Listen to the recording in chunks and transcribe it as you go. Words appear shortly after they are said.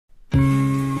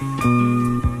Old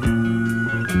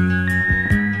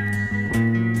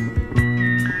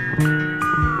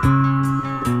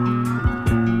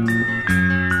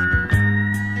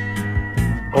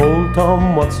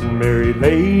Tom Watson married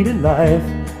late in life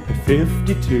at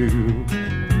 52.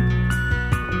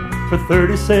 For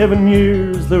 37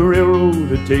 years the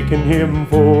railroad had taken him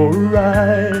for a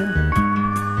ride,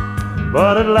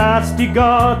 but at last he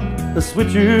got the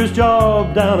switcher's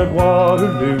job down at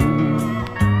Waterloo.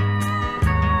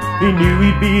 He knew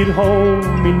he'd be at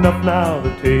home enough now to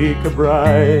take a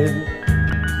bride.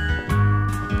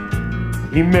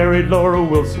 He married Laura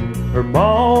Wilson, her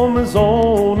mama's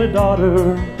only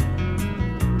daughter.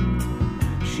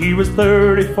 She was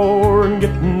 34 and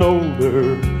getting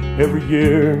older every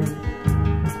year.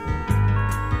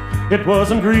 It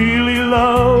wasn't really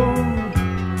love,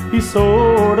 he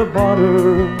sort of bought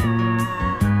her,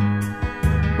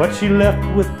 but she left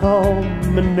with Tom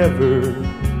and never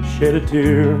shed a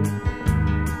tear.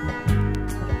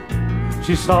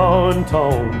 She saw in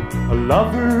Tom a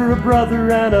lover, a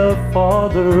brother, and a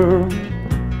father.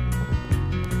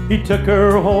 He took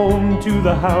her home to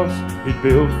the house he'd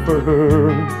built for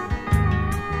her,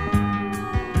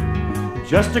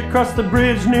 just across the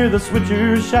bridge near the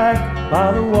switcher's shack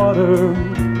by the water.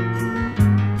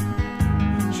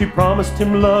 She promised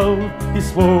him love, he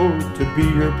swore to be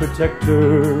her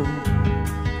protector.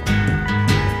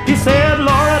 He said,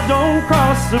 Laura, don't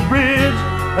cross the bridge,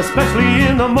 especially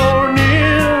in the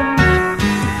morning,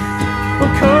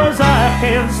 because I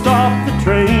can't stop the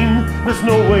train, there's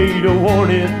no way to warn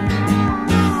it.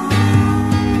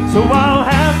 So I'll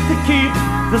have to keep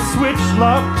the switch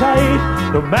locked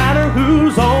tight, no matter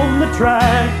who's on the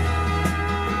track.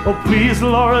 Oh please,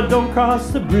 Laura, don't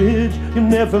cross the bridge, you'll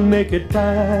never make it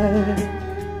back.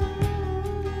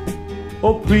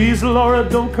 Oh please, Laura,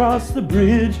 don't cross the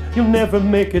bridge, you'll never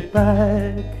make it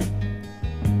back.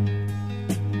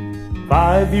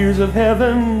 5 years of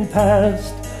heaven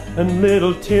passed, and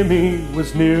little Timmy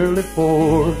was nearly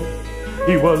 4.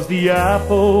 He was the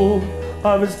apple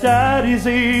of his daddy's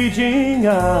aging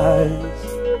eyes,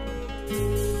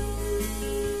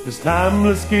 his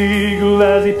timeless giggle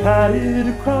as he padded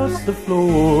across the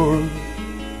floor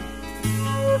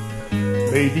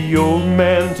made the old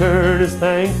man turn his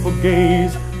thankful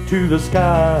gaze to the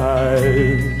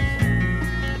skies.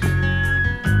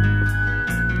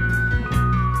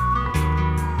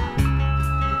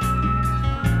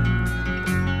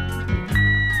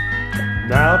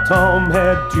 Now Tom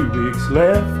had 2 weeks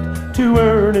left to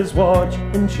earn his watch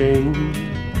and chain.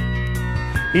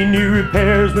 He knew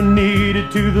repairs were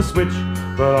needed to the switch,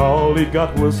 but all he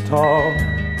got was talk.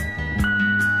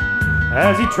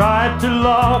 As he tried to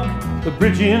lock the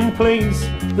bridge in place,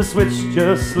 the switch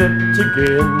just slipped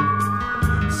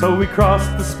again. So he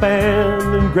crossed the span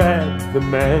and grabbed the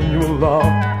manual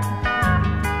lock.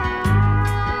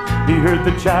 He heard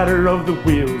the chatter of the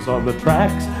wheels on the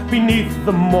tracks beneath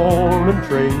the morning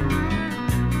train.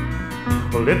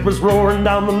 Well, it was roaring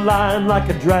down the line like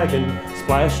a dragon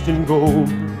splashed in gold.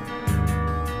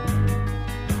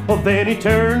 Well, then he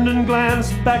turned and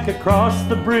glanced back across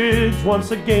the bridge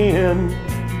once again,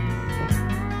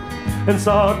 and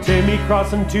saw Timmy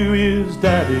crossing to his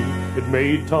daddy. It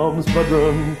made Tom's blood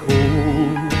run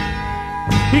cold.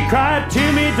 He cried,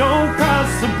 Timmy, don't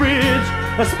cross the bridge,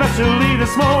 especially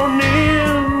this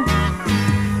morning,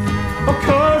 oh,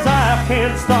 'cause I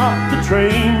can't stop the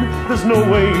train, there's no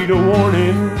way to warn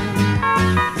him.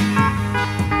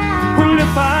 Well,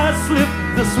 if I slip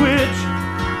the switch,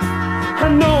 I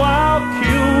know I'll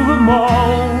kill them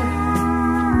all.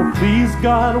 Oh, please,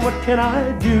 God, what can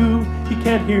I do? He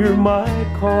can't hear my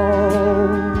call.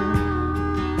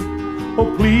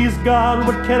 Oh, please, God,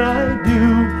 what can I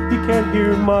do? He can't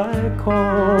hear my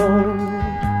call.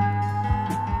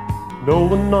 No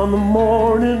one on the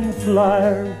morning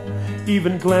flyer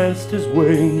even glanced his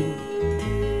way,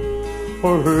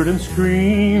 or heard him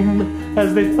scream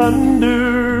as they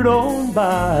thundered on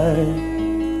by.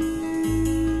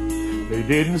 They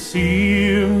didn't see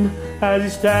him as he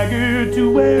staggered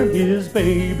to where his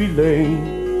baby lay,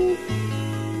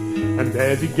 and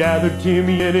as he gathered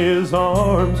Timmy in his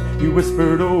arms, he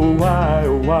whispered, oh why,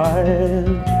 oh why,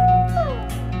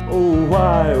 oh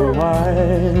why, oh why.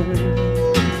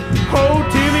 Oh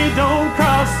Timmy, don't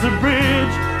cross the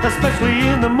bridge, especially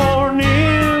in the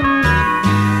morning,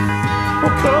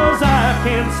 oh, 'cause I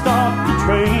can't stop the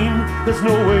train, there's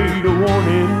no way to warn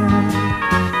him.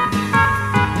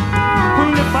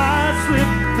 Well, if I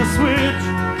slip the switch,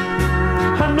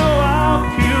 I know I'll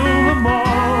kill them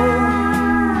all.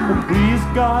 Oh, please,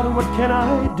 God, what can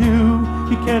I do?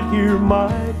 He can't hear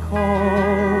my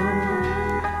call.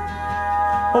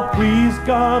 Oh, please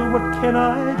God, what can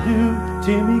I do?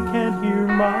 Timmy can't hear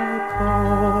my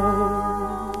call.